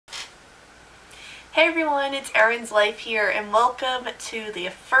Hey everyone, it's Erin's Life here, and welcome to the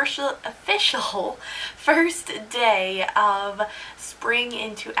official first day of Spring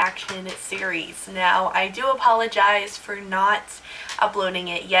into Action series. Now, I do apologize for not uploading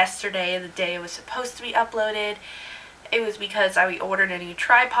it yesterday, the day it was supposed to be uploaded. It was because I ordered a new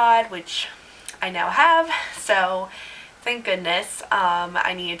tripod, which I now have, so thank goodness.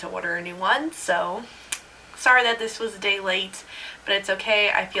 I needed to order a new one, so sorry that this was a day late, but it's okay.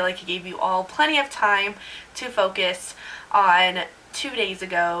 I feel like I gave you all plenty of time to focus on 2 days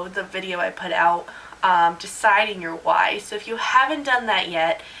ago, the video I put out, deciding your why. So if you haven't done that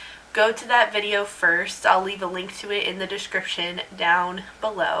yet, go to that video first. I'll leave a link to it in the description down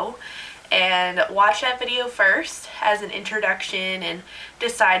below. And watch that video first as an introduction and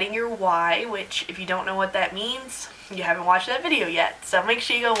deciding your why, which if you don't know what that means, you haven't watched that video yet. So make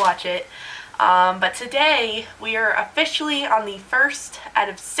sure you go watch it. But today we are officially on the first out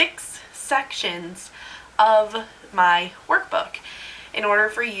of 6 sections of my workbook in order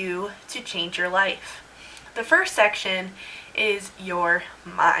for you to change your life. The first section is your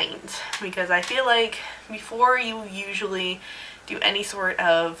mind, because I feel like before you usually do any sort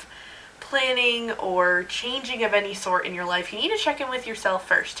of planning or changing of any sort in your life, you need to check in with yourself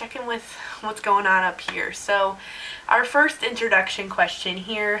first. Check in with what's going on up here. So our first introduction question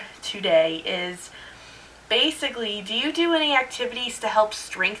here today is basically, do you do any activities to help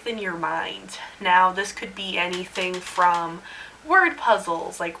strengthen your mind? Now, this could be anything from word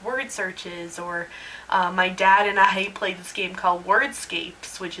puzzles, like word searches, or my dad and I played this game called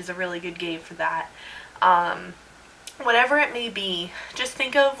Wordscapes, which is a really good game for that. Whatever it may be, just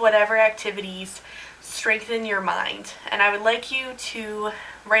think of whatever activities strengthen your mind. And I would like you to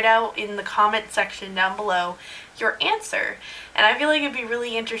write out in the comment section down below your answer. And I feel like it'd be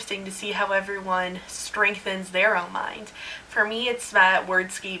really interesting to see how everyone strengthens their own mind. For me, it's that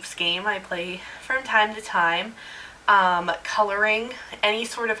Wordscapes game I play from time to time. Coloring, any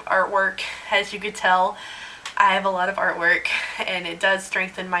sort of artwork, as you could tell. I have a lot of artwork, and it does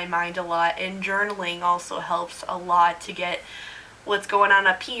strengthen my mind a lot, and journaling also helps a lot to get what's going on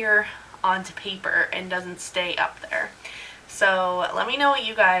up here onto paper and doesn't stay up there. So let me know what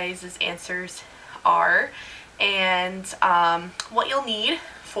you guys' answers are, and what you'll need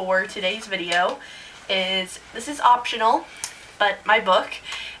for today's video is, this is optional, but my book.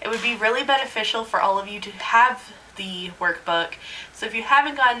 It would be really beneficial for all of you to have the workbook. So if you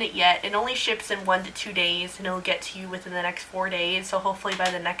haven't gotten it yet, it only ships in 1 to 2 days, and it'll get to you within the next 4 days, so hopefully by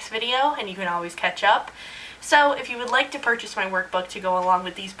the next video, and you can always catch up. So if you would like to purchase my workbook to go along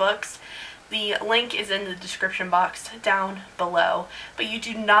with these books, the link is in the description box down below, but you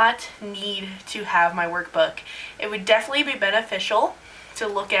do not need to have my workbook. It would definitely be beneficial to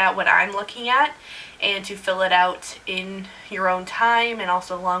look at what I'm looking at and to fill it out in your own time and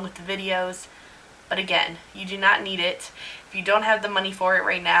also along with the videos. But again, you do not need it. If you don't have the money for it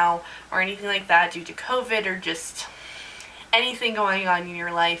right now or anything like that due to COVID or just anything going on in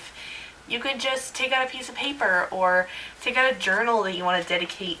your life, you could just take out a piece of paper or take out a journal that you want to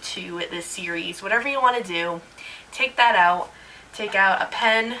dedicate to this series. Whatever you want to do, take that out. Take out a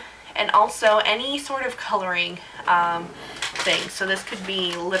pen and also any sort of coloring thing. So this could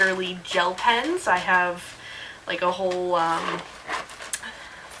be literally gel pens. I have like a whole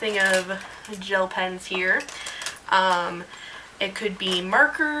thing of gel pens here. It could be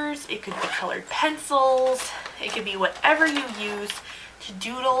markers, it could be colored pencils, it could be whatever you use to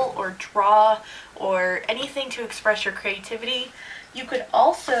doodle or draw or anything to express your creativity. You could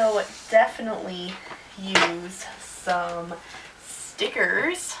also definitely use some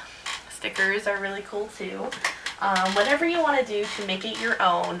stickers. Stickers are really cool too. Whatever you want to do to make it your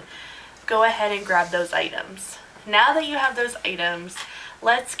own, go ahead and grab those items. Now that you have those items,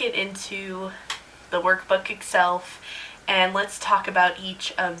 let's get into the workbook itself, and let's talk about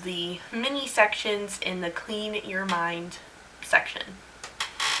each of the mini sections in the Clean Your Mind section.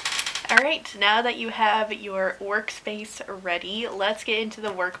 Alright, now that you have your workspace ready, let's get into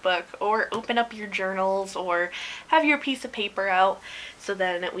the workbook, or open up your journals or have your piece of paper out so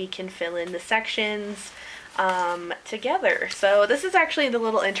that we can fill in the sections together. So this is actually the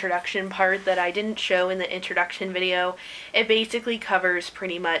little introduction part that I didn't show in the introduction video. It basically covers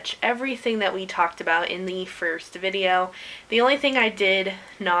pretty much everything that we talked about in the first video. The only thing I did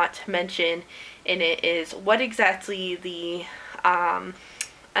not mention in it is what exactly the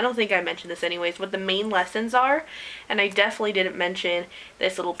I don't think I mentioned this anyways, what the main lessons are, and I definitely didn't mention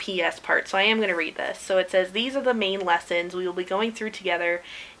this little PS part, so I am going to read this. So it says, these are the main lessons we will be going through together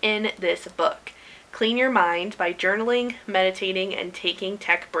in this book. Clean your mind by journaling, meditating, and taking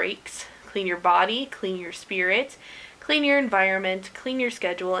tech breaks. Clean your body, clean your spirit, clean your environment, clean your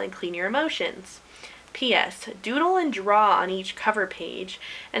schedule, and clean your emotions. P.S. Doodle and draw on each cover page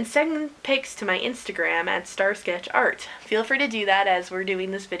and send pics to my Instagram at StarSketchArt. Feel free to do that as we're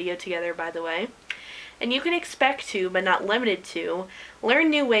doing this video together, by the way. And you can expect to, but not limited to, learn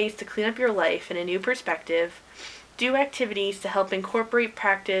new ways to clean up your life in a new perspective, do activities to help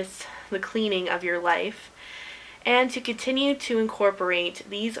practice the cleaning of your life, and to continue to incorporate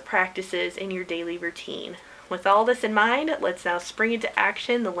these practices in your daily routine. With all this in mind, let's now spring into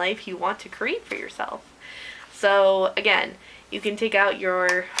action the life you want to create for yourself. So again, you can take out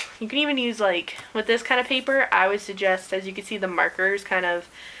you can even use, like, with this kind of paper, I would suggest, as you can see, the markers kind of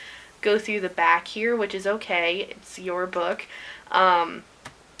go through the back here, which is okay, it's your book,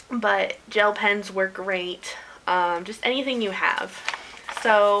 but gel pens work great, just anything you have.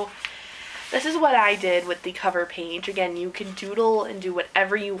 So this is what I did with the cover page. Again, you can doodle and do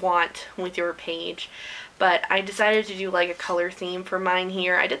whatever you want with your page, but I decided to do like a color theme for mine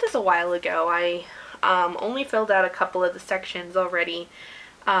here. I did this a while ago. I only filled out a couple of the sections already,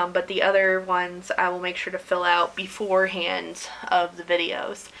 but the other ones I will make sure to fill out beforehand of the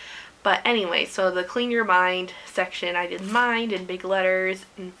videos. But anyway, so the Clean Your Mind section, I did mind in big letters.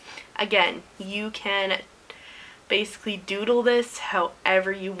 And again, you can basically doodle this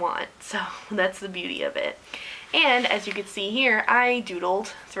however you want, so that's the beauty of it. And as you can see here, I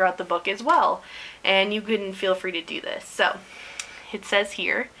doodled throughout the book as well, and you can feel free to do this. So it says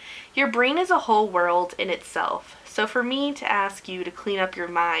here, your brain is a whole world in itself, so for me to ask you to clean up your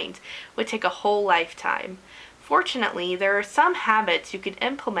mind would take a whole lifetime. Fortunately, there are some habits you can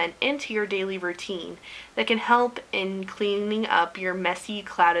implement into your daily routine that can help in cleaning up your messy,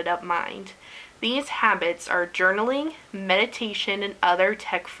 clouded up mind. These habits are journaling, meditation, and other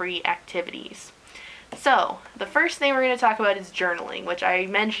tech-free activities. So, the first thing we're going to talk about is journaling, which I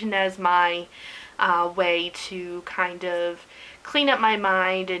mentioned as my way to kind of clean up my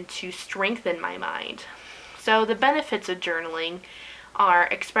mind and to strengthen my mind. So, the benefits of journaling are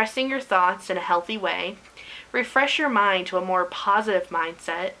expressing your thoughts in a healthy way, refresh your mind to a more positive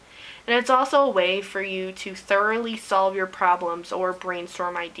mindset, and it's also a way for you to thoroughly solve your problems or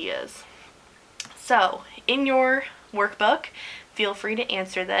brainstorm ideas. So, in your workbook, feel free to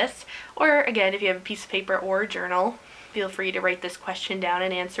answer this, or again, if you have a piece of paper or a journal, feel free to write this question down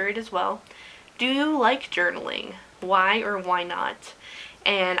and answer it as well. Do you like journaling? Why or why not?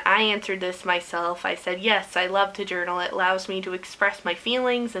 And I answered this myself. I said, yes, I love to journal. It allows me to express my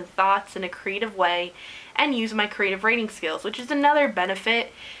feelings and thoughts in a creative way and use my creative writing skills, which is another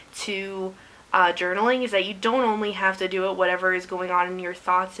benefit to journaling, is that you don't only have to do it whatever is going on in your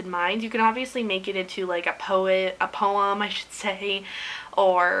thoughts and minds. You can obviously make it into like a poem, I should say,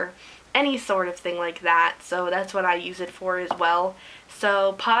 or any sort of thing like that. So that's what I use it for as well.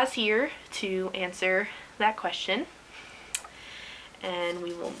 So pause here to answer that question, and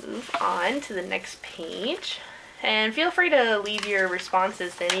we will move on to the next page. And feel free to leave your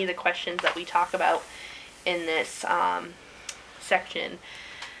responses to any of the questions that we talk about in this section.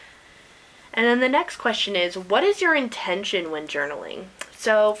 And then the next question is, what is your intention when journaling?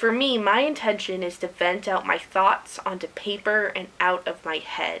 So for me, my intention is to vent out my thoughts onto paper and out of my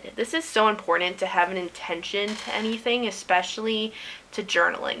head. This is so important to have an intention to anything, especially to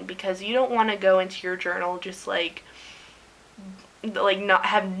journaling, because you don't want to go into your journal just like not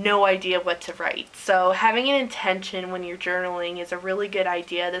have no idea what to write. So having an intention when you're journaling is a really good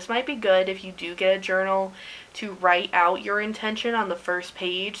idea. This might be good if you do get a journal to write out your intention on the first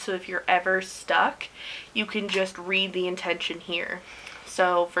page, so if you're ever stuck, you can just read the intention here.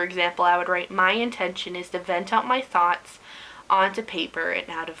 So for example, I would write, my intention is to vent out my thoughts onto paper and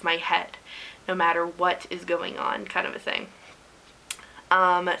out of my head, no matter what is going on, kind of a thing.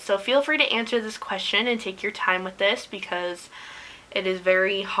 So feel free to answer this question and take your time with this, because it is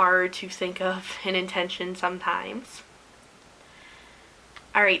very hard to think of an intention sometimes.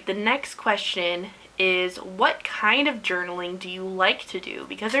 Alright, the next question is, what kind of journaling do you like to do?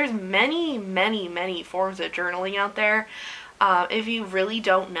 Because there's many forms of journaling out there. If you really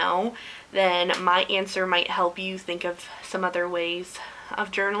don't know, then my answer might help you think of some other ways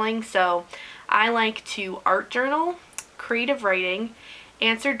of journaling. So I like to art journal, creative writing,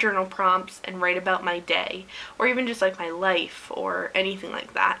 answer journal prompts, and write about my day, or even just like my life or anything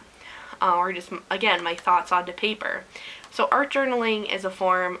like that, or just, again, my thoughts onto paper. So art journaling is a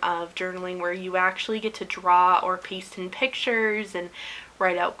form of journaling where you actually get to draw or paste in pictures and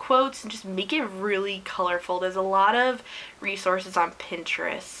write out quotes and just make it really colorful. There's a lot of resources on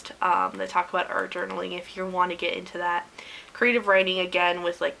Pinterest that talk about art journaling if you want to get into that. Creative writing, again,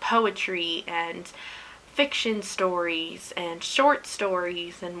 with like poetry and fiction stories and short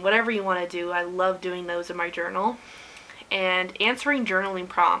stories and whatever you want to do. I love doing those in my journal. And answering journaling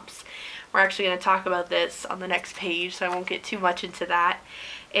prompts, We're actually going to talk about this on the next page, so I won't get too much into that.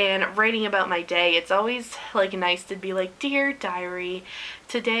 And writing about my day, it's always like nice to be like, dear diary,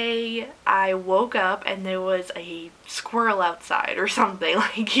 today I woke up and there was a squirrel outside or something.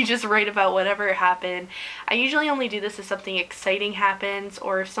 Like, you just write about whatever happened. I usually only do this if something exciting happens,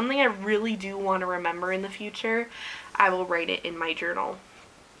 or if something I really do want to remember in the future, I will write it in my journal.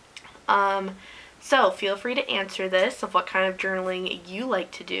 So feel free to answer this of what kind of journaling you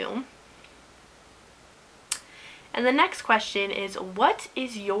like to do. And the next question is, what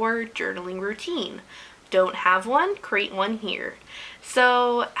is your journaling routine? Don't have one? Create one here.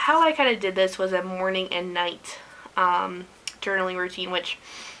 So how I kind of did this was a morning and night journaling routine, which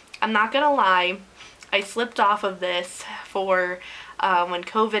I'm not gonna lie, I slipped off of this for when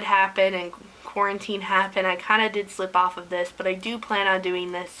COVID happened and quarantine happened. I kind of did slip off of this, but I do plan on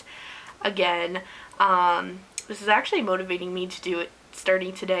doing this again. This is actually motivating me to do it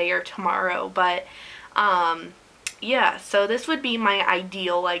starting today or tomorrow, but yeah, so this would be my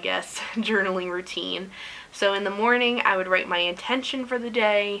ideal, I guess, journaling routine. So in the morning, I would write my intention for the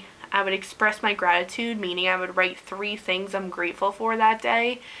day. I would express my gratitude, meaning I would write 3 things I'm grateful for that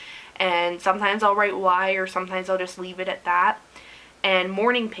day. And sometimes I'll write why, or sometimes I'll just leave it at that. And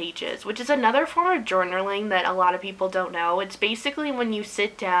morning pages, which is another form of journaling that a lot of people don't know. It's basically when you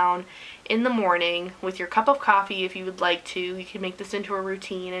sit down in the morning with your cup of coffee, if you would like to. You can make this into a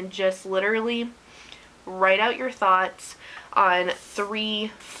routine and just literally write out your thoughts on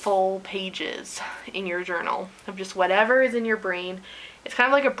 3 full pages in your journal of just whatever is in your brain. It's kind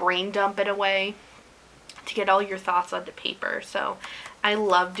of like a brain dump in a way to get all your thoughts onto paper. So I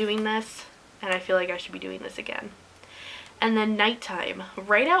love doing this, and I feel like I should be doing this again. And then nighttime,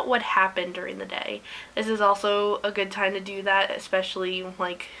 write out what happened during the day. This is also a good time to do that, especially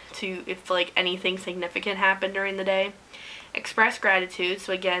like if like anything significant happened during the day. Express gratitude,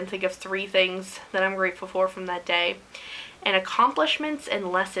 so again, think of 3 things that I'm grateful for from that day. And accomplishments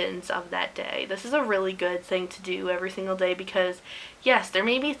and lessons of that day. This is a really good thing to do every single day because, yes, there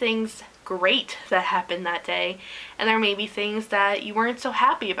may be things great that happened that day, and there may be things that you weren't so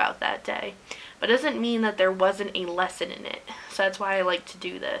happy about that day. But it doesn't mean that there wasn't a lesson in it. So that's why I like to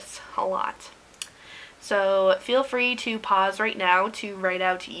do this a lot. So feel free to pause right now to write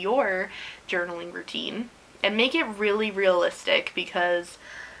out your journaling routine. And make it really realistic, because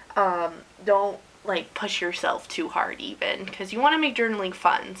don't like push yourself too hard even, because you want to make journaling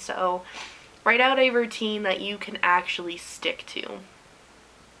fun. So write out a routine that you can actually stick to.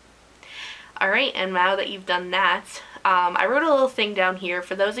 Alright, and now that you've done that, I wrote a little thing down here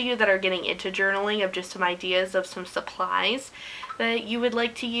for those of you that are getting into journaling of just some ideas of some supplies that you would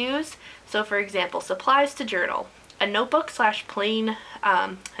like to use. So for example, supplies to journal. A notebook slash blank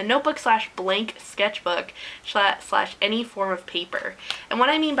sketchbook slash any form of paper. And what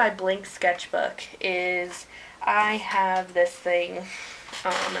I mean by blank sketchbook is I have this thing,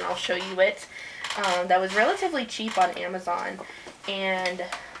 and I'll show you it, that was relatively cheap on Amazon, and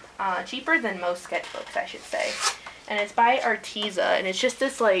cheaper than most sketchbooks, I should say. And it's by Arteza, and it's just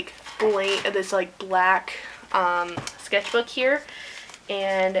this like black sketchbook here,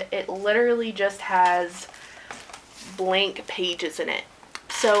 and it literally just has blank pages in it.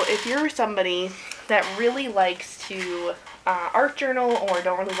 So if you're somebody that really likes to art journal or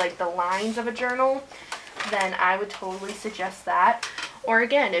don't really like the lines of a journal, then I would totally suggest that. Or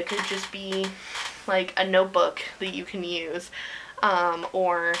again, it could just be like a notebook that you can use,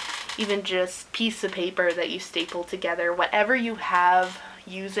 or even just piece of paper that you staple together. Whatever you have,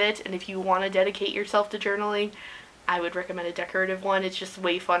 use it. And if you want to dedicate yourself to journaling, I would recommend a decorative one. It's just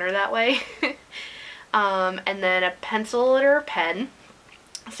way funner that way. And then a pencil or a pen.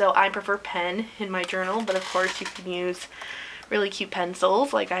 So I prefer pen in my journal, but of course you can use really cute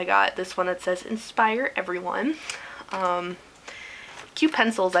pencils. Like I got this one that says Inspire Everyone. Cute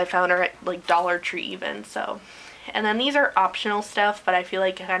pencils I found are at like Dollar Tree even. So, and then these are optional stuff, but I feel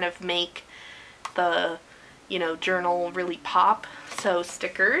like kind of make the, you know, journal really pop. So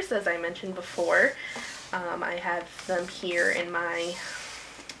stickers, as I mentioned before, I have them here in my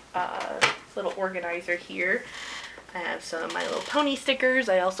little organizer here. I have some My Little Pony stickers.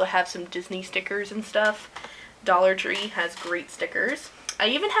 I also have some Disney stickers and stuff. Dollar Tree has great stickers. I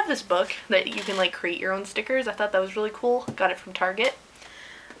even have this book that you can like create your own stickers. I thought that was really cool. Got it from Target.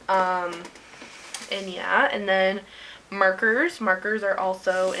 And yeah, and then markers. Markers are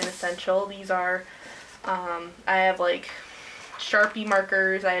also an essential. These are, I have like Sharpie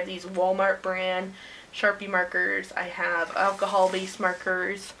markers. I have these Walmart brand Sharpie markers. I have alcohol-based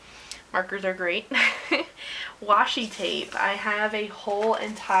markers. Markers are great. Washi tape. I have a whole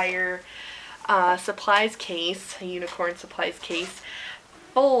entire supplies case, a unicorn supplies case,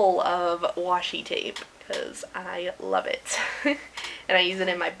 full of washi tape because I love it. And I use it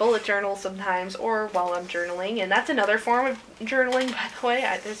in my bullet journal sometimes or while I'm journaling, and that's another form of journaling, by the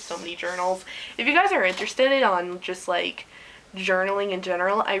way. There's so many journals. If you guys are interested on just like journaling in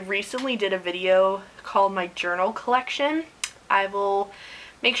general, I recently did a video called my journal collection. I will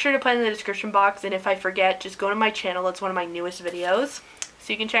make sure to put in the description box, and if I forget, just go to my channel. It's one of my newest videos,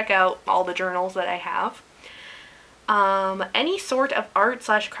 so you can check out all the journals that I have. Any sort of art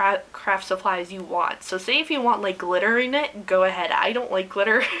 / craft supplies you want. So say if you want like glitter in it, go ahead. I don't like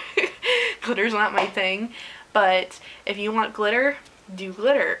glitter. Glitter's not my thing. But if you want glitter, do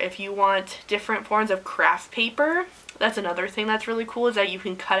glitter. If you want different forms of craft paper, that's another thing that's really cool, is that you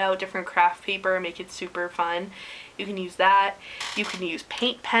can cut out different craft paper and make it super fun. You can use that. You can use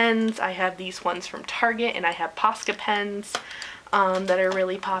paint pens. I have these ones from Target, and I have Posca pens that are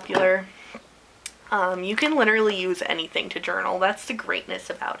really popular. You can literally use anything to journal. That's the greatness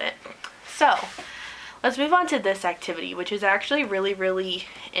about it. So let's move on to this activity, which is actually really, really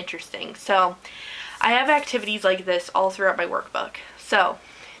interesting. So I have activities like this all throughout my workbook. So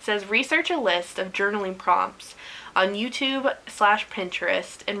it says research a list of journaling prompts on YouTube /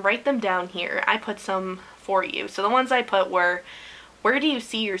 Pinterest and write them down here. I put some for you. So the ones I put were, where do you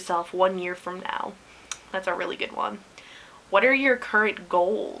see yourself 1 year from now? That's a really good one. What are your current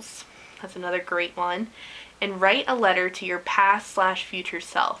goals? That's another great one. And write a letter to your past / future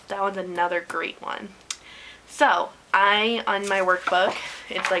self. That one's another great one. So on my workbook,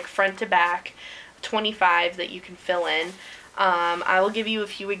 it's like front to back, 25 that you can fill in. I will give you a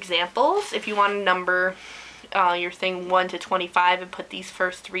few examples. If you want to number your thing 1 to 25 and put these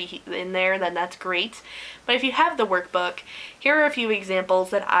first 3 in there, then that's great. But if you have the workbook, here are a few examples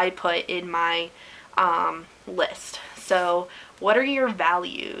that I put in my list. So what are your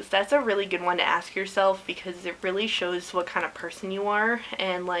values? That's a really good one to ask yourself, because it really shows what kind of person you are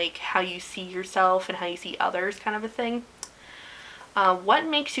and like how you see yourself and how you see others, kind of a thing. What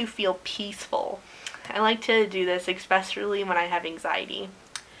makes you feel peaceful? I like to do this especially when I have anxiety.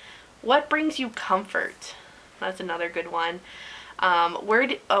 What brings you comfort? That's another good one.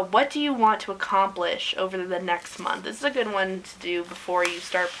 What do you want to accomplish over the next month? This is a good one to do before you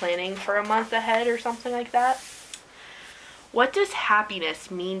start planning for a month ahead or something like that. What does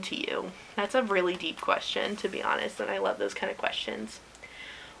happiness mean to you? That's a really deep question, to be honest, and I love those kind of questions.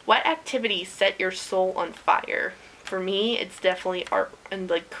 What activities set your soul on fire? For me, it's definitely art and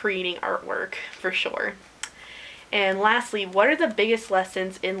like creating artwork, for sure. And lastly, what are the biggest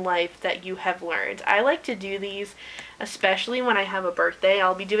lessons in life that you have learned? I like to do these, especially when I have a birthday.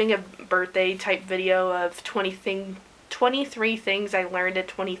 I'll be doing a birthday type video of 23 things I learned at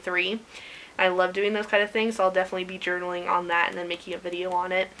 23. I love doing those kind of things, so I'll definitely be journaling on that and then making a video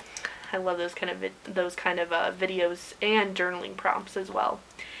on it. I love those kind of videos and journaling prompts as well.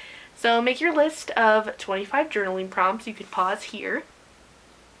 So make your list of 25 journaling prompts. You can pause here.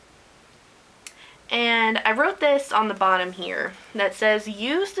 And I wrote this on the bottom here that says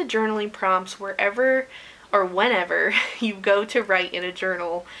use the journaling prompts wherever or whenever you go to write in a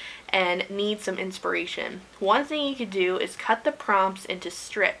journal and need some inspiration. One thing you could do is cut the prompts into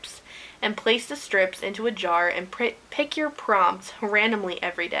strips and place the strips into a jar and pick your prompts randomly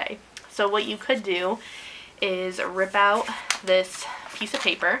every day. So what you could do is rip out this piece of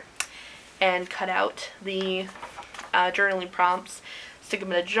paper and cut out the journaling prompts, stick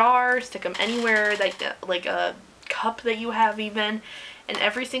them in a jar, stick them anywhere, like a cup that you have even, and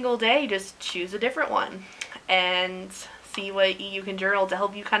every single day just choose a different one and see what you can journal to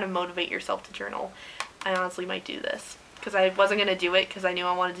help you kind of motivate yourself to journal. I honestly might do this, because I wasn't going to do it because I knew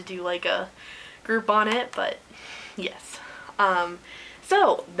I wanted to do like a group on it, but yes.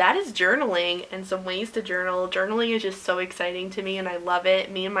 So that is journaling and some ways to journal. Journaling is just so exciting to me and I love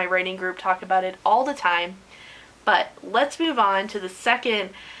it. Me and my writing group talk about it all the time. But let's move on to the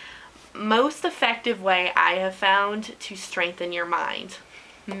second most effective way I have found to strengthen your mind.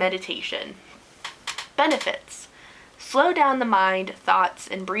 Meditation. Benefits. Slow down the mind, thoughts,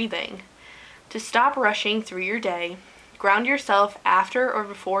 and breathing. To stop rushing through your day. Ground yourself after or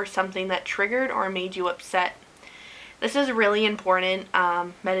before something that triggered or made you upset. This is really important,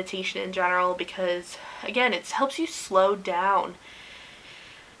 meditation in general, because again, it helps you slow down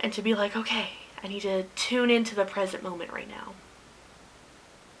and to be like, okay, I need to tune into the present moment right now.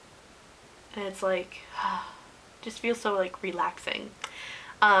 And it's like, just feels so like relaxing.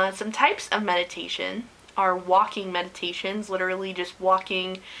 Some types of meditation are walking meditations, literally just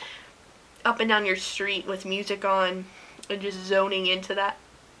walking up and down your street with music on and just zoning into that,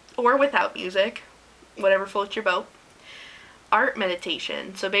 or without music, whatever floats your boat. Art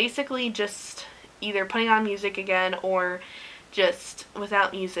meditation, so basically just either putting on music again or just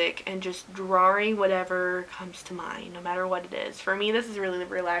without music and just drawing whatever comes to mind, no matter what it is. For me, this is really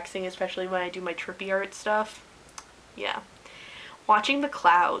relaxing, especially when I do my trippy art stuff. Yeah. Watching the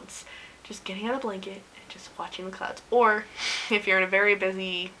clouds. Just getting out of a blanket and just watching the clouds. Or, if you're in a very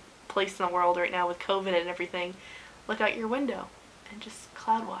busy place in the world right now with COVID and everything, look out your window and just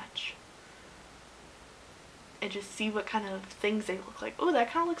cloud watch. And just see what kind of things they look like. Oh,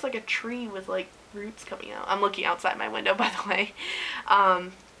 that kind of looks like a tree with like roots coming out. I'm looking outside my window, by the way.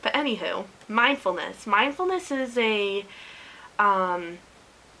 But anywho, mindfulness. Mindfulness is a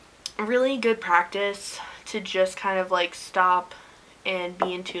really good practice to just kind of like stop and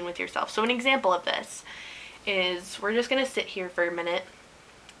be in tune with yourself. So an example of this is we're just going to sit here for a minute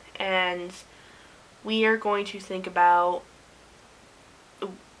and we are going to think about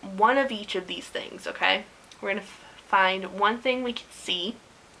one of each of these things, okay? We're going to find one thing we can see,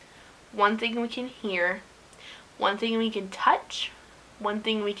 one thing we can hear, one thing we can touch, one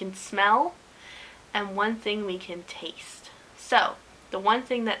thing we can smell, and one thing we can taste. So, the one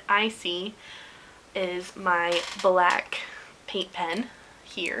thing that I see is my black paint pen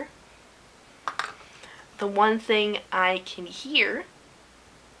here. The one thing I can hear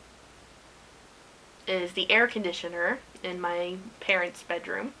is the air conditioner in my parents'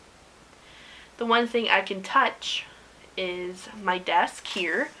 bedroom. The one thing I can touch is my desk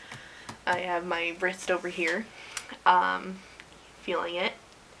here. I have my wrist over here, feeling it.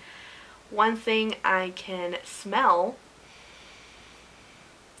 One thing I can smell,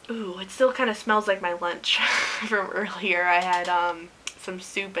 ooh, it still kind of smells like my lunch from earlier. I had some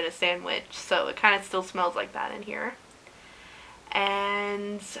soup and a sandwich, so it kind of still smells like that in here.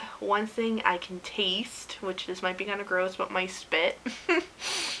 And one thing I can taste, which this might be kind of gross, but my spit,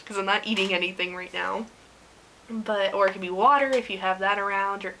 because I'm not eating anything right now. But, or it could be water if you have that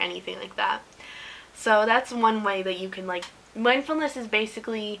around, or anything like that. So that's one way that you can, like, mindfulness is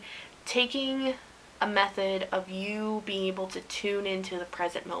basically taking a method of you being able to tune into the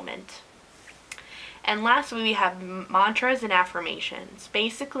present moment. And lastly, we have mantras and affirmations.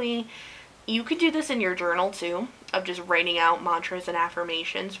 Basically, you could do this in your journal too, of just writing out mantras and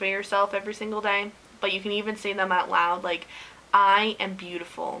affirmations for yourself every single day. But you can even say them out loud, like, I am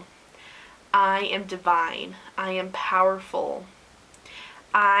beautiful. I am divine. I am powerful.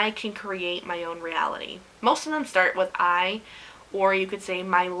 I can create my own reality. Most of them start with I, or you could say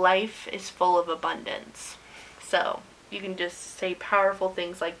my life is full of abundance. So you can just say powerful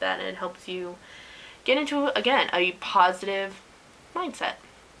things like that, and it helps you get into, again, a positive mindset.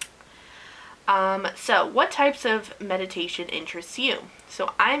 So what types of meditation interests you?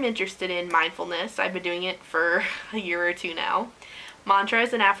 So I'm interested in mindfulness. I've been doing it for a year or two now.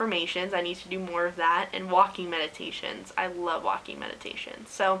 Mantras and affirmations, I need to do more of that. And walking meditations. I love walking meditations.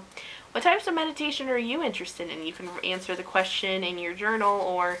 So what types of meditation are you interested in? You can answer the question in your journal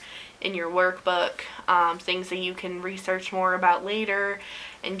or in your workbook, things that you can research more about later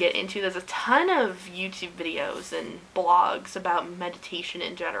and get into. There's a ton of YouTube videos and blogs about meditation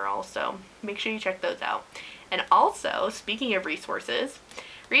in general, so make sure you check those out. And also, speaking of resources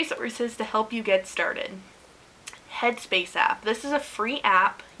to help you get started. Headspace app. This is a free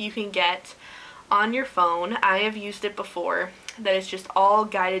app you can get on your phone. I have used it before. That is just all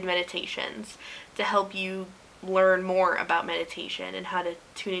guided meditations to help you learn more about meditation and how to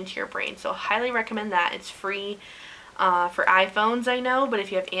tune into your brain. So highly recommend that. It's free for iPhones, I know, but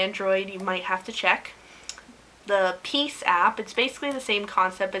if you have Android, you might have to check. The Peace app, it's basically the same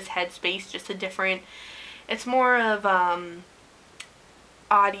concept as Headspace, just a different, it's more of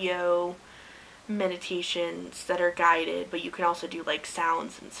audio meditations that are guided, but you can also do like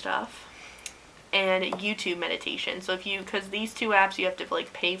sounds and stuff. And YouTube meditation. So if you, because these two apps you have to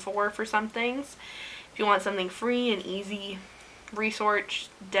like pay for some things. If you want something free and easy research,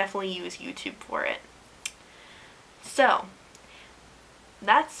 definitely use YouTube for it. So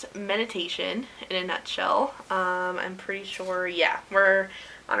that's meditation in a nutshell. I'm pretty sure, yeah, we're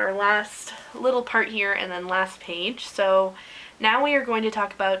on our last little part here and then last page. So now we are going to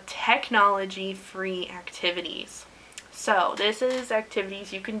talk about technology-free activities. So this is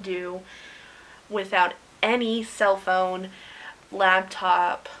activities you can do without any cell phone,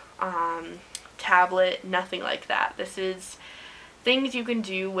 laptop, tablet, nothing like that. This is things you can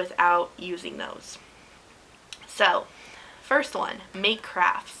do without using those. So, first one, make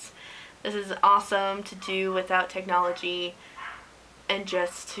crafts. This is awesome to do without technology and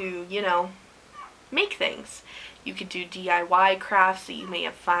just to, you know, make things. You could do DIY crafts that you may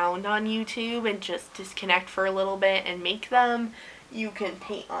have found on YouTube and just disconnect for a little bit and make them. You can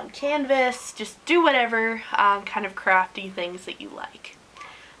paint on canvas, just do whatever kind of crafty things that you like.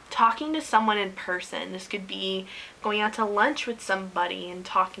 talking to someone in person. This could be going out to lunch with somebody and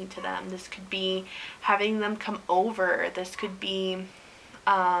talking to them. This could be having them come over. This could be,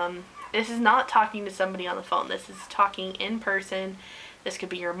 this is not talking to somebody on the phone. This is talking in person. This could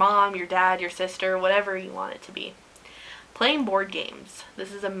be your mom, your dad, your sister, whatever you want it to be. Playing board games.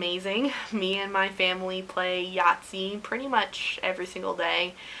 This is amazing. Me and my family play Yahtzee pretty much every single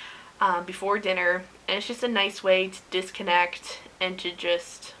day before dinner, and it's just a nice way to disconnect and to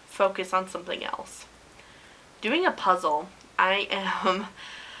just focus on something else. Doing a puzzle. I am,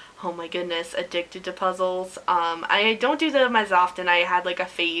 oh my goodness, addicted to puzzles. I don't do them as often. I had like a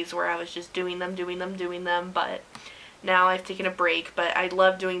phase where I was just doing them, but now I've taken a break. But I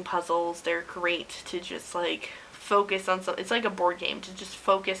love doing puzzles. They're great to just like focus on something. It's like a board game to just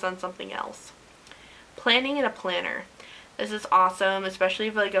focus on something else. Planning in a planner. This is awesome, especially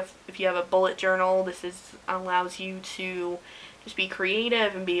if you have a bullet journal. This allows you to just be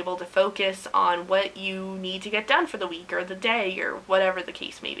creative and be able to focus on what you need to get done for the week or the day or whatever the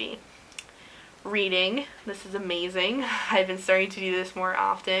case may be. Reading. This is amazing. I've been starting to do this more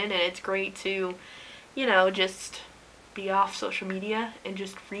often, and it's great to, you know, just be off social media and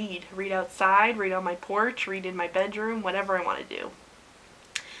just read. Read outside, read on my porch, read in my bedroom, whatever I want to do.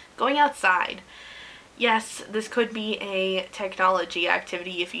 Going outside. Yes, this could be a technology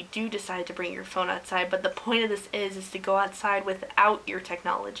activity if you do decide to bring your phone outside, but the point of this is to go outside without your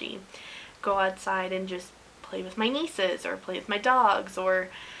technology. Go outside and just play with my nieces or play with my dogs or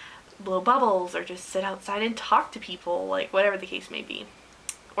blow bubbles or just sit outside and talk to people, like whatever the case may be.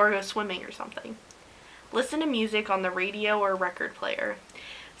 Or go swimming or something. Listen to music on the radio or record player.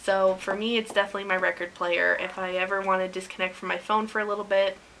 So for me, it's definitely my record player. If I ever want to disconnect from my phone for a little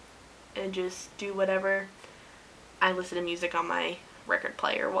bit and just do whatever, I listen to music on my record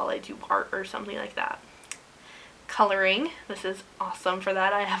player while I do art or something like that. Coloring. This is awesome for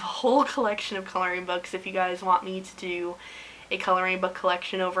that. I have a whole collection of coloring books if you guys want me to do a coloring book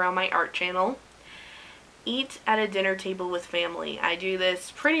collection over on my art channel. Eat at a dinner table with family. I do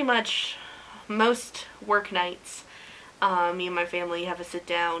this pretty much most work nights. Me and my family have a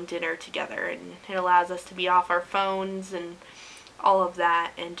sit-down dinner together, and it allows us to be off our phones and all of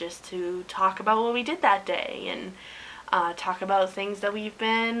that, and just to talk about what we did that day, and talk about things that we've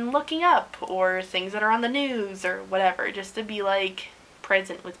been looking up or things that are on the news or whatever, just to be like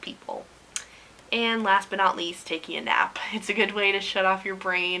present with people. And last but not least, taking a nap. It's a good way to shut off your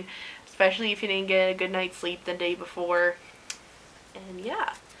brain, especially if you didn't get a good night's sleep the day before. And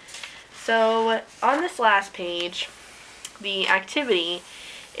yeah. So on this last page, the activity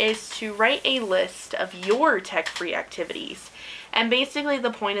is to write a list of your tech-free activities. And basically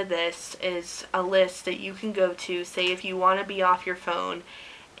the point of this is a list that you can go to, say if you want to be off your phone,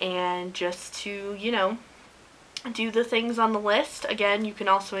 and just to, you know, do the things on the list. Again, you can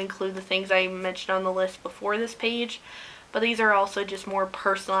also include the things I mentioned on the list before this page, but these are also just more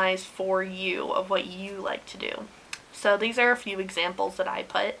personalized for you of what you like to do. So these are a few examples that I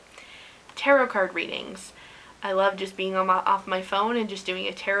put. Tarot card readings. I love just being off my phone and just doing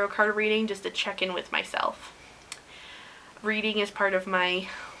a tarot card reading just to check in with myself. Reading is part of my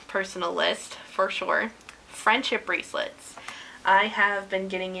personal list for sure. Friendship bracelets. I have been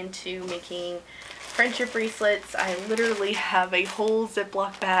getting into making friendship bracelets. I literally have a whole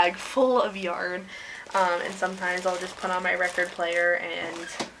Ziploc bag full of yarn, and sometimes I'll just put on my record player and,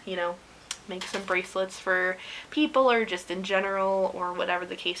 you know, make some bracelets for people or just in general or whatever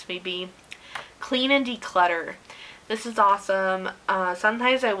the case may be. Clean and declutter. This is awesome.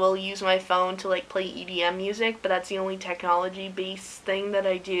 Sometimes I will use my phone to like play EDM music, but that's the only technology-based thing that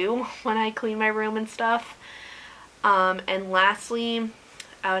I do when I clean my room and stuff. And lastly,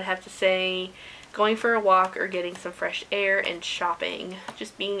 I would have to say going for a walk or getting some fresh air and shopping.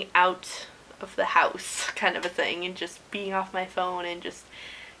 Just being out of the house kind of a thing, and just being off my phone and just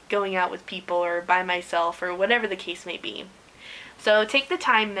going out with people or by myself or whatever the case may be. So take the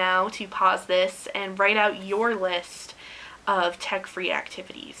time now to pause this and write out your list of tech-free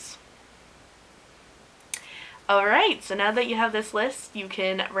activities. Alright, so now that you have this list, you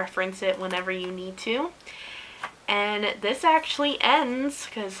can reference it whenever you need to. And this actually ends,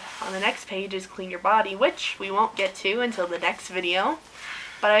 because on the next page is Clean Your Body, which we won't get to until the next video.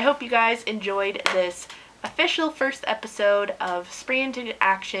 But I hope you guys enjoyed this official first episode of Spring into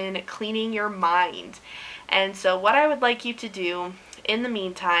Action, Cleaning Your Mind. And so what I would like you to do in the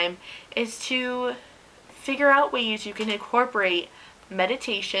meantime is to figure out ways you can incorporate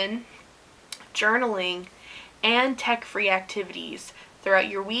meditation, journaling, and tech-free activities throughout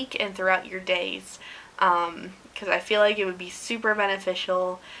your week and throughout your days. Because I feel like it would be super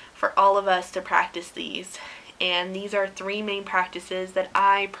beneficial for all of us to practice these. and these are 3 main practices that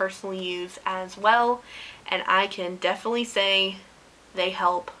I personally use as well, and I can definitely say they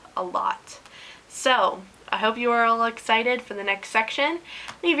help a lot. So I hope you are all excited for the next section.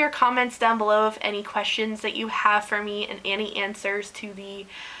 Leave your comments down below of any questions that you have for me and any answers to the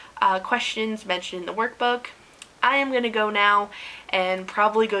questions mentioned in the workbook. I am going to go now and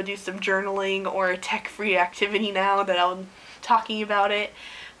probably go do some journaling or a tech-free activity now that I'm talking about it.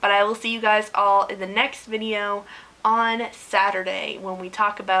 But I will see you guys all in the next video on Saturday when we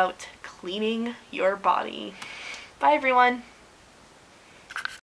talk about cleaning your body. Bye everyone!